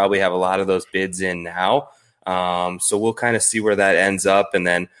Rahm, you probably have a lot of those bids in now. So we'll kind of see where that ends up. And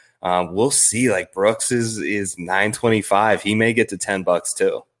then we'll see, like Brooks is 925. He may get to $10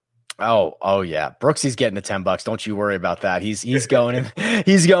 too. Oh yeah. Brooksy's getting the $10. Don't you worry about that. He's going in,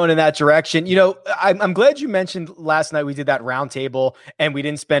 he's going in that direction. You know, I'm glad you mentioned last night we did that round table and we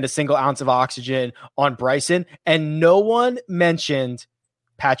didn't spend a single ounce of oxygen on Bryson, and no one mentioned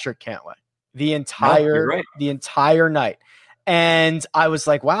Patrick Cantlay the entire night. And I was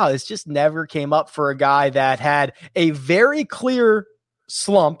like, wow, this just never came up for a guy that had a very clear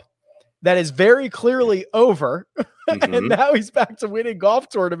slump that is very clearly over. And now he's back to winning golf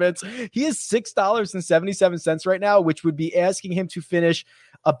tournaments. He is $6.77 right now, which would be asking him to finish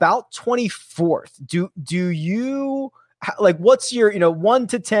about 24th. Do you like, what's your, 1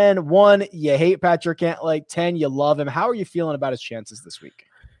 to 10, 1, you hate Patrick Cantlay, 10, you love him. How are you feeling about his chances this week?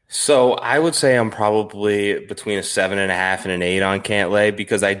 So I would say I'm probably between a 7.5 and an 8 on Cantlay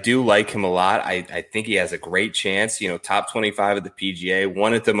because I do like him a lot. I think he has a great chance, top 25 at the PGA,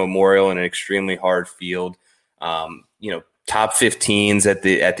 won at the Memorial in an extremely hard field. Top 15s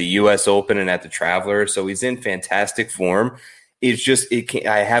at the US Open and at the Traveler. So he's in fantastic form. It's just,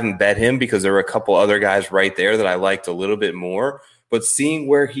 I haven't bet him because there were a couple other guys right there that I liked a little bit more, but seeing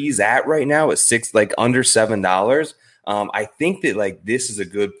where he's at right now at under $7, I think that this is a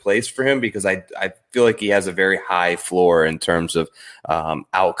good place for him because I feel like he has a very high floor in terms of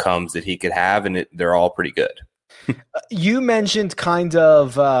outcomes that he could have, and they're all pretty good. You mentioned kind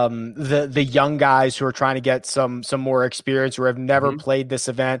of the young guys who are trying to get some more experience or have never played this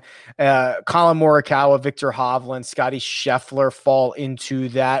event. Colin Morikawa, Victor Hovland, Scotty Scheffler fall into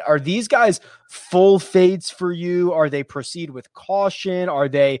that. Are these guys full fades for you? Are they proceed with caution? Are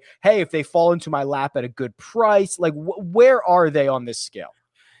they, hey, if they fall into my lap at a good price, where are they on this scale?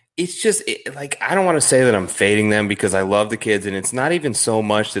 It's just I don't want to say that I'm fading them because I love the kids, and it's not even so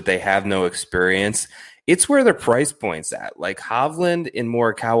much that they have no experience. It's where their price point's at. Like Hovland and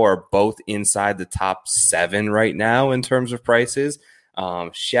Morikawa are both inside the top 7 right now in terms of prices.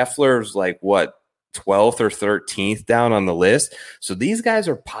 Scheffler's 12th or 13th down on the list. So these guys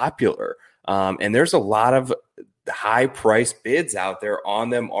are popular. And there's a lot of high price bids out there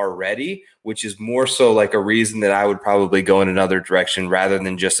on them already, which is more so a reason that I would probably go in another direction rather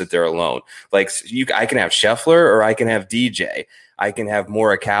than just that they're alone. I can have Scheffler or I can have DJ. I can have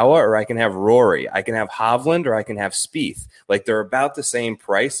Morikawa or I can have Rory. I can have Hovland or I can have Spieth. They're about the same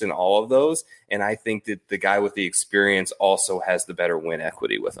price in all of those. And I think that the guy with the experience also has the better win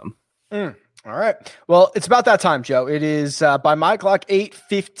equity with him. All right. Well, it's about that time, Joe. It is by my clock,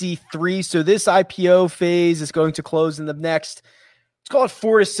 8:53. So this IPO phase is going to close in the next, let's call it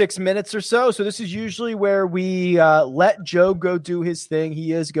 4 to 6 minutes or so. So this is usually where we let Joe go do his thing.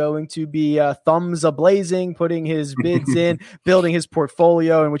 He is going to be thumbs a-blazing, putting his bids in, building his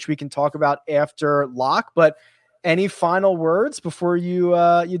portfolio, in which we can talk about after lock. But any final words before you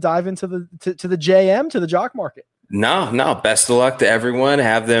dive into the JM, to the Jock Market? No. Best of luck to everyone.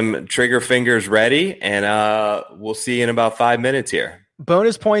 Have them trigger fingers ready, and we'll see you in about 5 minutes here.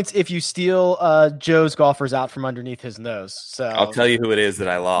 Bonus points if you steal Joe's golfers out from underneath his nose. So I'll tell you who it is that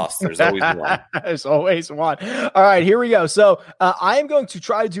I lost. There's always one. There's always one. All right, here we go. So I am going to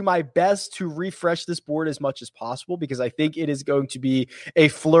try to do my best to refresh this board as much as possible because I think it is going to be a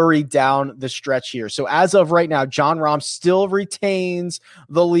flurry down the stretch here. So as of right now, Jon Rahm still retains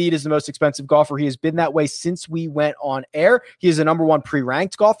the lead as the most expensive golfer. He has been that way since we went on air. He is a number one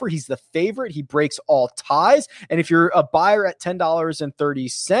pre-ranked golfer. He's the favorite. He breaks all ties. And if you're a buyer at $10.30,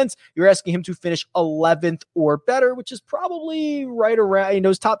 you're asking him to finish 11th or better, which is probably right around,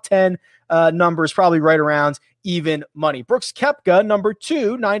 those top 10 numbers, probably right around even money. Brooks Koepka, number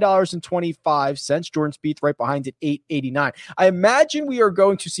 2, $9.25. Jordan Spieth right behind at $8.89. I imagine we are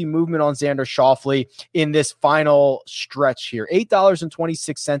going to see movement on Xander Schauffele in this final stretch here.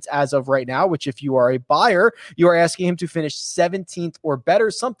 $8.26 as of right now, which if you are a buyer, you are asking him to finish 17th or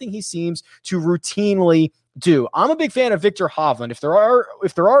better, something he seems to routinely do. I'm a big fan of Viktor Hovland. If there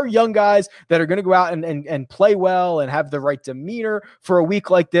are young guys that are going to go out and play well and have the right demeanor for a week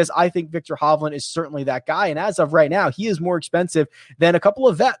like this, I think Viktor Hovland is certainly that guy. And as of right now, he is more expensive than a couple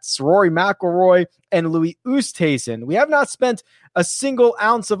of vets, Rory McIlroy and Louis Oosthuizen. We have not spent a single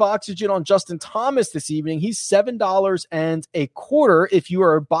ounce of oxygen on Justin Thomas this evening. He's $7.25. If you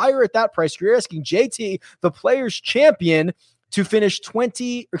are a buyer at that price, you're asking JT, the Players Champion, to finish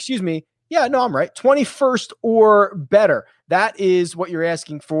 21st or better. That is what you're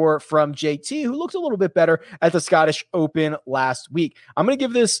asking for from JT, who looked a little bit better at the Scottish Open last week. I'm going to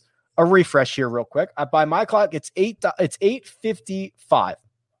give this a refresh here real quick. By my clock, it's 8:55.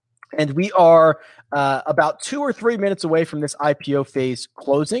 And we are about 2 or 3 minutes away from this IPO phase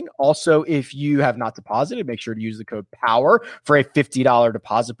closing. Also, if you have not deposited, make sure to use the code POWER for a $50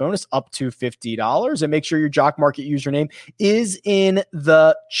 deposit bonus up to $50. And make sure your Jock Market username is in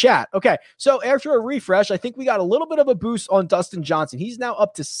the chat. Okay, so after a refresh, I think we got a little bit of a boost on Dustin Johnson. He's now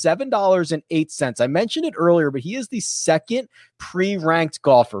up to $7.08. I mentioned it earlier, but he is the second pre-ranked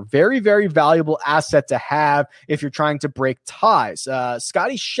golfer. Very, very valuable asset to have if you're trying to break ties.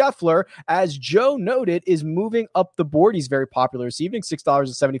 Scotty Scheffler, as Joe noted, is moving up the board. He's very popular this evening,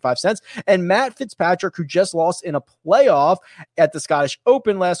 $6.75. And Matt Fitzpatrick, who just lost in a playoff at the Scottish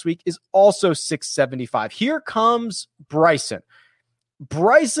Open last week, is also $6.75. Here comes Bryson.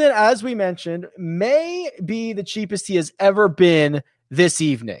 Bryson, as we mentioned, may be the cheapest he has ever been this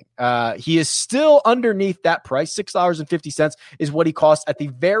evening. He is still underneath that price. $6.50 is what he cost at the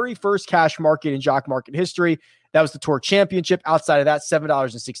very first cash market in Jock Market history. That was the Tour Championship. Outside of that,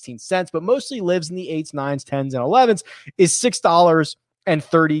 $7.16, but mostly lives in the 8s, 9s, 10s, and 11s, is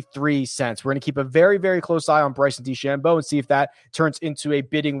 $6.33. We're going to keep a very, very close eye on Bryson DeChambeau and see if that turns into a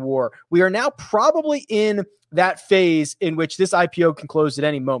bidding war. We are now probably in that phase in which this IPO can close at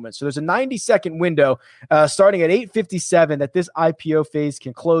any moment. So there's a 90-second window starting at 8:57 that this IPO phase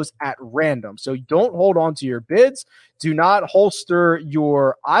can close at random. So don't hold on to your bids. Do not holster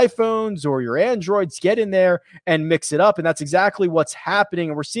your iPhones or your Androids. Get in there and mix it up. And that's exactly what's happening.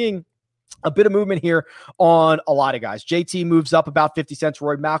 And we're seeing a bit of movement here on a lot of guys. JT moves up about 50 cents.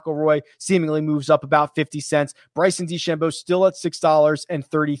 Rory McIlroy seemingly moves up about 50 cents. Bryson DeChambeau still at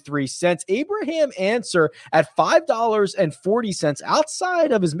 $6.33. Abraham Answer at $5.40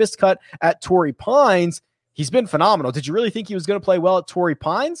 outside of his missed cut at Torrey Pines. He's been phenomenal. Did you really think he was going to play well at Torrey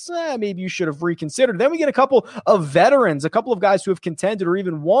Pines? Maybe you should have reconsidered. Then we get a couple of veterans, a couple of guys who have contended or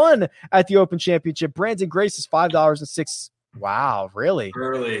even won at the Open Championship. Brandon Grace is $5.06. Wow, really?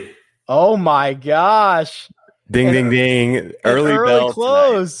 Early. Oh my gosh. Ding, ding, ding. Early bell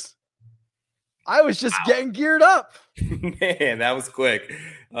close. Tonight. I was just getting geared up. Man, that was quick.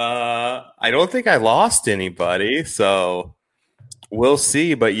 I don't think I lost anybody, so we'll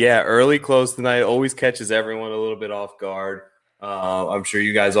see. But yeah, early close tonight always catches everyone a little bit off guard. I'm sure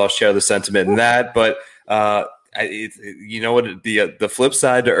you guys all share the sentiment in that, but you know what? The flip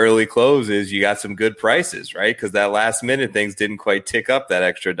side to early close is you got some good prices, right? Because that last minute things didn't quite tick up that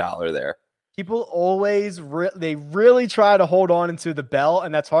extra dollar there. People always they really try to hold on into the bell,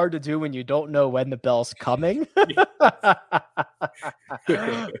 and that's hard to do when you don't know when the bell's coming.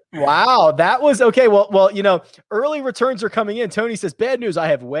 Wow, that was okay. Well, early returns are coming in. Tony says, bad news, I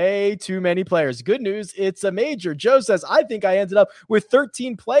have way too many players. Good news, it's a major. Joe says, I think I ended up with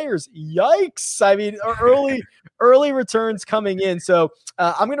 13 players. Yikes. I mean, early returns coming in. So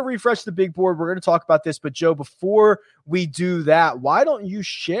I'm going to refresh the big board. We're going to talk about this, but Joe, before we do that, why don't you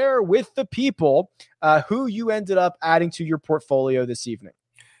share with the people who you ended up adding to your portfolio this evening?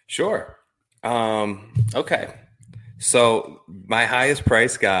 Sure. Okay. So my highest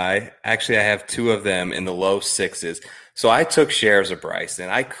price guy, actually, I have two of them in the low sixes. So I took shares of Bryson.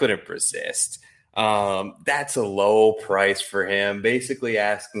 I couldn't resist. That's a low price for him. Basically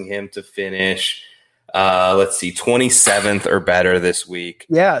asking him to finish, let's see, 27th or better this week.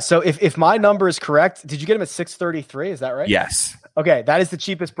 Yeah. So if my number is correct, did you get him at 633? Is that right? Yes. Okay, that is the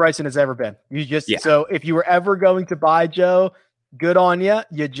cheapest Bryson has ever been. So if you were ever going to buy Joe, good on you.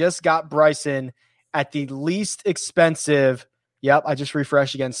 You just got Bryson at the least expensive. Yep, I just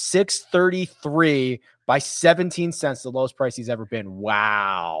refreshed again. 633 by 17 cents, the lowest price he's ever been.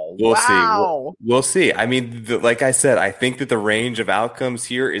 Wow. We'll see. We'll see. I mean, like I said, I think that the range of outcomes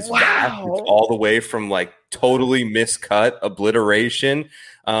here is vast. It's all the way from like totally miscut obliteration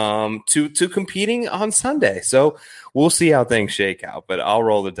to competing on Sunday. So we'll see how things shake out, but I'll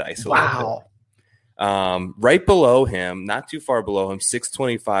roll the dice a little bit. Right below him, not too far below him,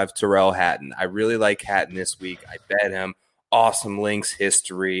 625 Tyrrell Hatton. I really like Hatton this week. I bet him. Awesome Lynx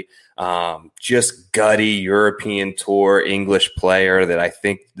history, just gutty European Tour English player that I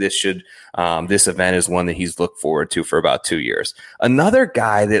think this event is one that he's looked forward to for about 2 years. Another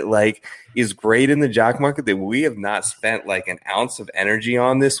guy that like is great in the jock market that we have not spent like an ounce of energy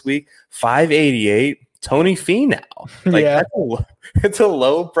on this week, 588, Tony Finau. Like it's a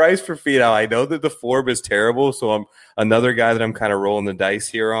low price for Finau. I know that the form is terrible, so I'm another guy that I'm kind of rolling the dice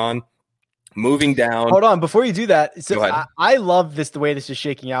here on. Moving down. Hold on. Before you do that, so I love the way this is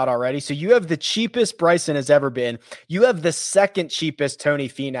shaking out already. So you have the cheapest Bryson has ever been. You have the second cheapest Tony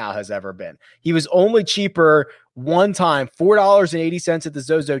Finau has ever been. He was only cheaper one time, $4.80 at the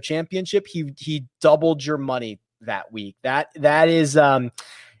Zozo Championship. He doubled your money that week. That is I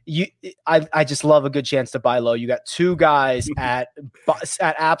just love a good chance to buy low. You got two guys at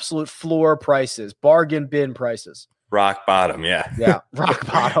absolute floor prices, bargain bin prices. Rock bottom, yeah, rock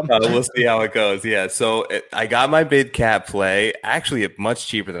bottom. We'll see how it goes. Yeah, so I got my bid cap play actually much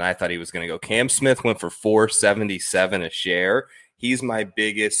cheaper than I thought he was going to go. Cam Smith went for $4.77 a share. He's my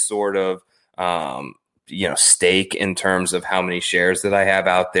biggest sort of stake in terms of how many shares that I have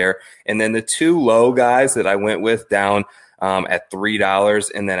out there. And then the two low guys that I went with down at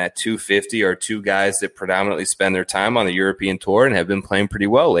 $3 and then at $2.50 are two guys that predominantly spend their time on the European Tour and have been playing pretty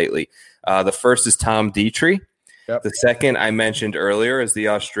well lately. The first is Tom Dietrich. Yep. The second I mentioned earlier is the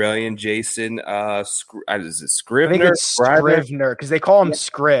Australian Jason Scrivener. I think it's Scrivener because they call him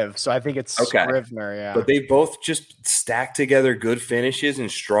Scriv, so I think it's Scrivener. Yeah, but they both just stack together good finishes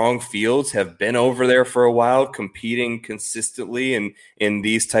and strong fields. Have been over there for a while, competing consistently in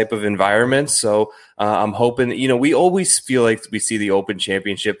these type of environments. So I'm hoping. We always feel like we see the Open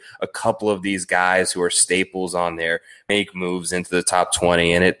Championship. A couple of these guys who are staples on there make moves into the top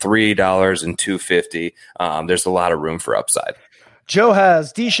 20, and at $3 and $2.50, there's a lot of room for upside. Joe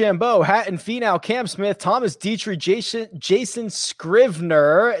has DeChambeau, Hatton, Finau, Cam Smith, Thomas Dietrich, Jason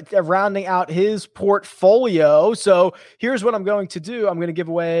Scrivener, rounding out his portfolio. So here's what I'm going to do. I'm going to give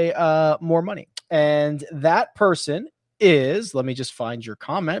away more money. And that person is, let me just find your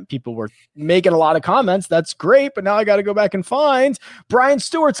comment. People were making a lot of comments. That's great. But now I got to go back and find Brian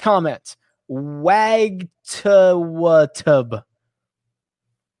Stewart's comment. Wagtawatub.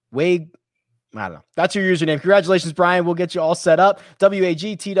 I don't know. That's your username. Congratulations, Brian. We'll get you all set up.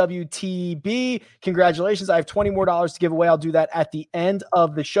 WAGTWTB. Congratulations. I have $20 more to give away. I'll do that at the end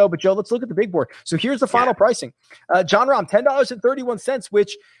of the show. But Joe, let's look at the big board. So here's the final pricing. John Rahm, $10.31,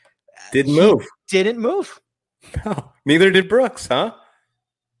 which didn't move. Didn't move. No, neither did Brooks, huh?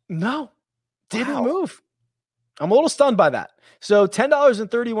 No, didn't move. I'm a little stunned by that. So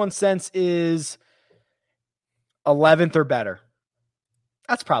 $10.31 is 11th or better.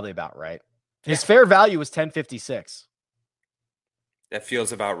 That's probably about right. His fair value was $10.56. That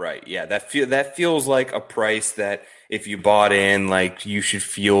feels about right. Yeah, that feels like a price that if you bought in, like you should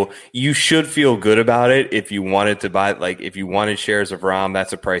feel good about it. If you wanted to buy, like if you wanted shares of Rahm,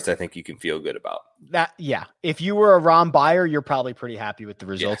 that's a price I think you can feel good about. If you were a Rahm buyer, you're probably pretty happy with the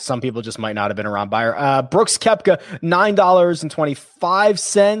results. Yeah. Some people just might not have been a Rahm buyer. Brooks Koepka,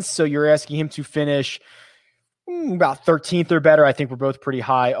 $9.25. So you're asking him to finish about 13th or better. I think we're both pretty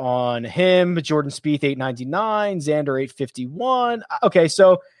high on him. Jordan Spieth, $8.99. Xander, $8.51. Okay,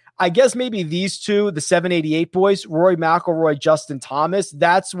 so I guess maybe these two, the 788 boys, Rory McIlroy, Justin Thomas,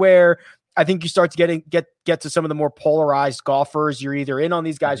 that's where I think you start to get to some of the more polarized golfers. You're either in on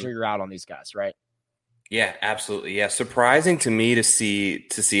these guys or you're out on these guys, right? Yeah, absolutely. Yeah, surprising to me to see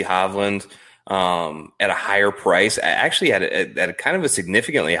Hovland at a higher price, actually at a kind of a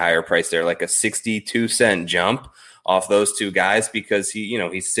significantly higher price there, like a 62-cent jump off those two guys, because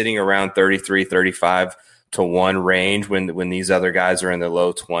he's sitting around 33, 35 to 1 range when these other guys are in the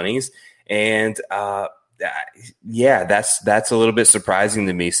low 20s. And yeah, that's a little bit surprising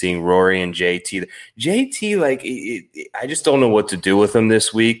to me seeing Rory and JT. JT, like, I just don't know what to do with him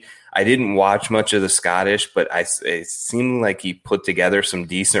this week. I didn't watch much of the Scottish, but it seemed like he put together some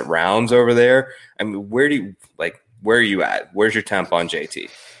decent rounds over there. I mean, where are you at? Where's your temp on JT?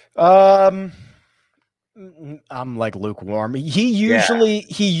 I'm like lukewarm. He usually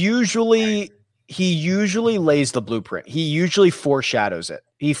lays the blueprint. He usually foreshadows it.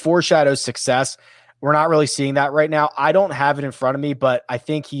 He foreshadows success. We're not really seeing that right now. I don't have it in front of me, but I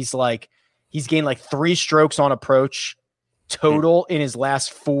think he's gained like 3 strokes on approach total in his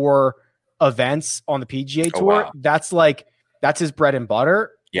last 4 events on the PGA Tour. Wow. That's his bread and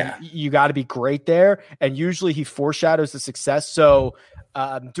butter. Yeah. You got to be great there. And usually he foreshadows the success. So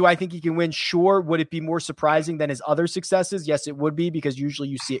do I think he can win? Sure. Would it be more surprising than his other successes? Yes, it would be, because usually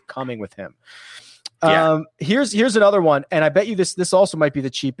you see it coming with him. Yeah. Here's another one. And I bet you this also might be the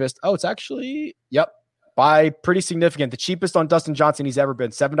cheapest. Oh, it's actually, yep, by pretty significant. The cheapest on Dustin Johnson he's ever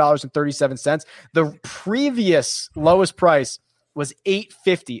been, $7.37. The previous lowest price was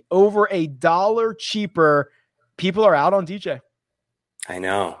 $8.50, over $1 cheaper. People are out on DJ. I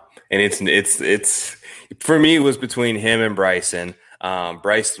know. And it's for me, it was between him and Bryson.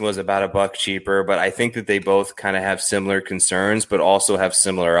 Bryson was about $1 cheaper, but I think that they both kind of have similar concerns, but also have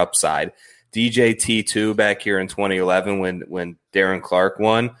similar upside. DJ T2 back here in 2011 when Darren Clarke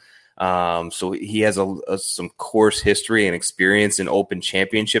won. So he has some course history and experience in Open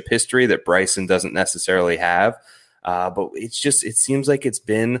Championship history that Bryson doesn't necessarily have. But it seems like it's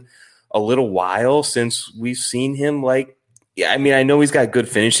been a little while since we've seen him. Like, yeah, I mean, I know he's got good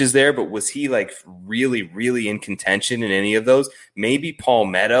finishes there, but was he like really, really in contention in any of those? Maybe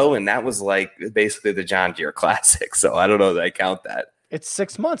Palmetto, and that was like basically the John Deere Classic. So I don't know that I count that. It's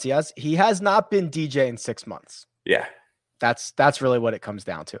 6 months. He has not been DJ in 6 months. Yeah. That's really what it comes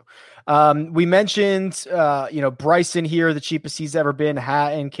down to. We mentioned, Bryson here, the cheapest he's ever been,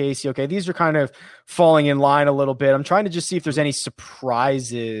 Hatton, Casey. Okay. These are kind of falling in line a little bit. I'm trying to just see if there's any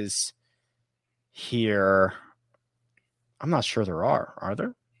surprises here. I'm not sure there are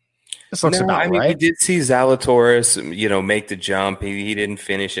there? This looks about right. We did see Zalatoris, make the jump. He didn't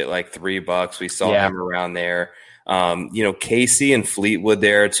finish at like $3. We saw him around there. Casey and Fleetwood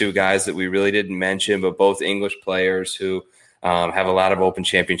there are 2 guys that we really didn't mention, but both English players who have a lot of Open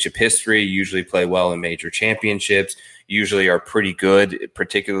Championship history, usually play well in major championships, usually are pretty good,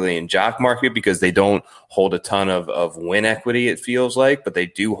 particularly in jock market, because they don't hold a ton of win equity, it feels like, but they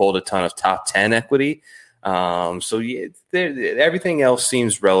do hold a ton of top 10 equity. Everything else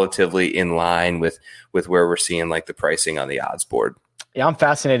seems relatively in line with where we're seeing like the pricing on the odds board. Yeah, I'm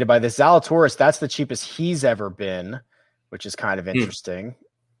fascinated by this. Zalatoris, that's the cheapest he's ever been, which is kind of interesting.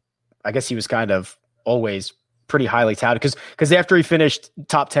 I guess he was kind of always pretty highly touted because after he finished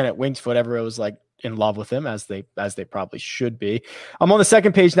top 10 at Winged Foot, everyone was like in love with him, as they probably should be. I'm on the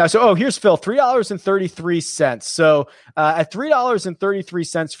second page now. So, here's Phil, $3.33. So at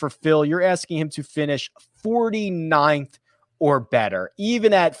 $3.33 for Phil, you're asking him to finish 49th or better,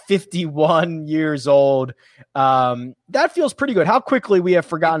 even at 51 years old. That feels pretty good. How quickly we have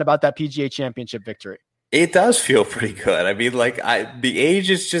forgotten about that PGA Championship victory. It does feel pretty good. I mean, the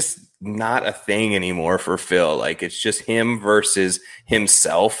age is just not a thing anymore for Phil. Like, it's just him versus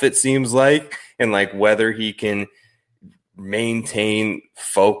himself, it seems like, and like whether he can maintain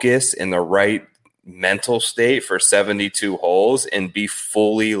focus in the right mental state for 72 holes and be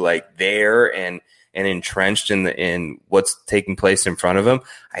fully like there and entrenched in what's taking place in front of him.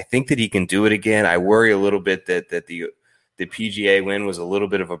 I think that he can do it again. I worry a little bit that the PGA win was a little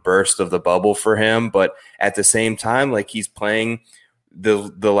bit of a burst of the bubble for him, but at the same time, like, he's playing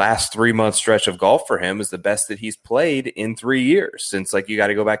the last 3 month stretch of golf for him is the best that he's played in 3 years since, like, you got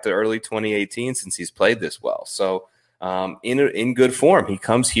to go back to early 2018 since he's played this well. So in good form, he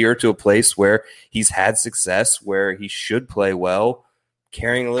comes here to a place where he's had success, where he should play well,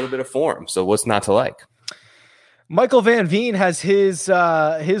 carrying a little bit of form. So what's not to like? Michael Van Veen has his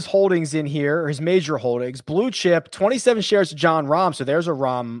holdings in here, his major holdings. Blue chip, 27 shares of John Rahm. So there's a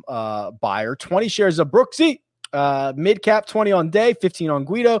Rahm buyer. 20 shares of Brooksy. Mid cap 20 on Day, 15 on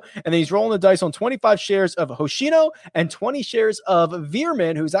Guido. And then he's rolling the dice on 25 shares of Hoshino and 20 shares of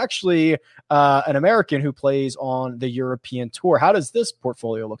Veerman, who's actually an American who plays on the European Tour. How does this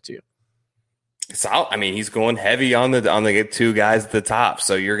portfolio look to you? I mean, he's going heavy on the 2 guys at the top.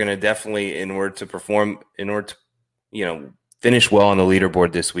 So you're going to definitely, in order to finish well on the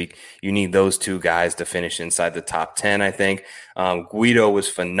leaderboard this week, you need those 2 guys to finish inside the top 10, I think. Guido was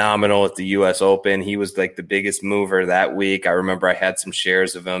phenomenal at the U.S. Open. He was like the biggest mover that week. I remember I had some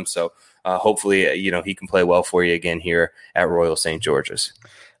shares of him. So hopefully, he can play well for you again here at Royal St. George's.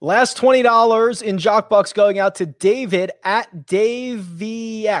 Last $20 in Jock Bucks going out to David at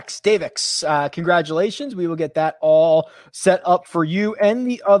DaveX. DaveX, congratulations. We will get that all set up for you and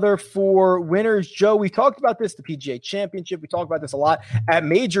the other 4 winners. Joe, we talked about this, the PGA Championship. We talked about this a lot at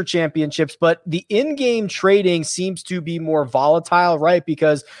major championships, but the in-game trading seems to be more volatile, right?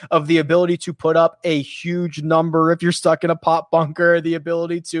 Because of the ability to put up a huge number if you're stuck in a pot bunker, the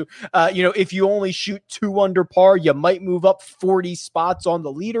ability to, if you only shoot 2 under par, you might move up 40 spots on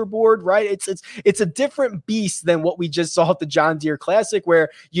the leaderboard, right? It's a different beast than what we just saw at the John Deere Classic, where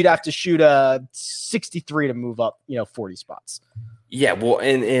you'd have to shoot a 63 to move up, 40 spots. Yeah, well,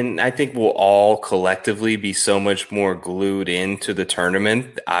 and I think we'll all collectively be so much more glued into the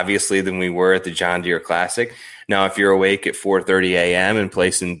tournament, obviously, than we were at the John Deere Classic. Now, if you're awake at 4:30 a.m. and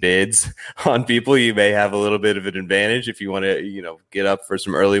placing bids on people, you may have a little bit of an advantage if you want to, get up for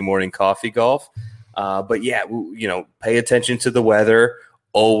some early morning coffee golf. But yeah, pay attention to the weather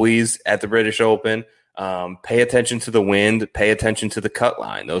always at the British Open. Pay attention to the wind, pay attention to the cut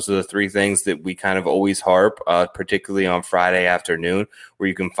line. Those are the 3 things that we kind of always harp, particularly on Friday afternoon, where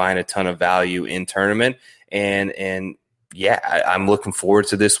you can find a ton of value in tournament. And yeah, I'm looking forward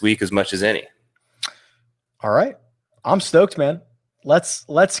to this week as much as any. All right. I'm stoked, man. Let's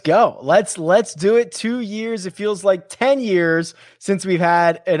go. Let's do it. 2 years. It feels like 10 years since we've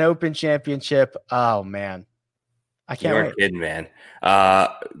had an Open Championship. Oh man. I can't wait. You're kidding, man.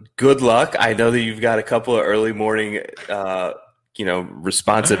 Good luck. I know that you've got a couple of early morning,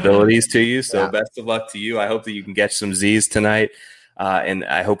 responsibilities to you. So Best of luck to you. I hope that you can get some Z's tonight. And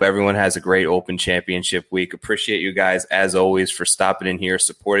I hope everyone has a great Open Championship week. Appreciate you guys, as always, for stopping in here,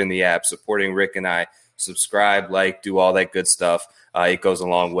 supporting the app, supporting Rick and I. Subscribe, do all that good stuff. It goes a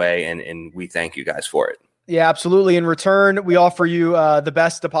long way, and we thank you guys for it. Yeah, absolutely. In return, we offer you the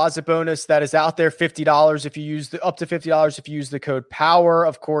best deposit bonus that is out there, $50 if you use up to $50 if you use the code POWER.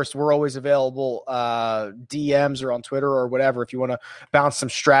 Of course, we're always available DMs or on Twitter or whatever if you want to bounce some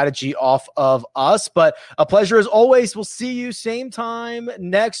strategy off of us. But a pleasure as always. We'll see you same time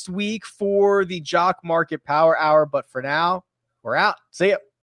next week for the Jock Market Power Hour. But for now, we're out. See ya.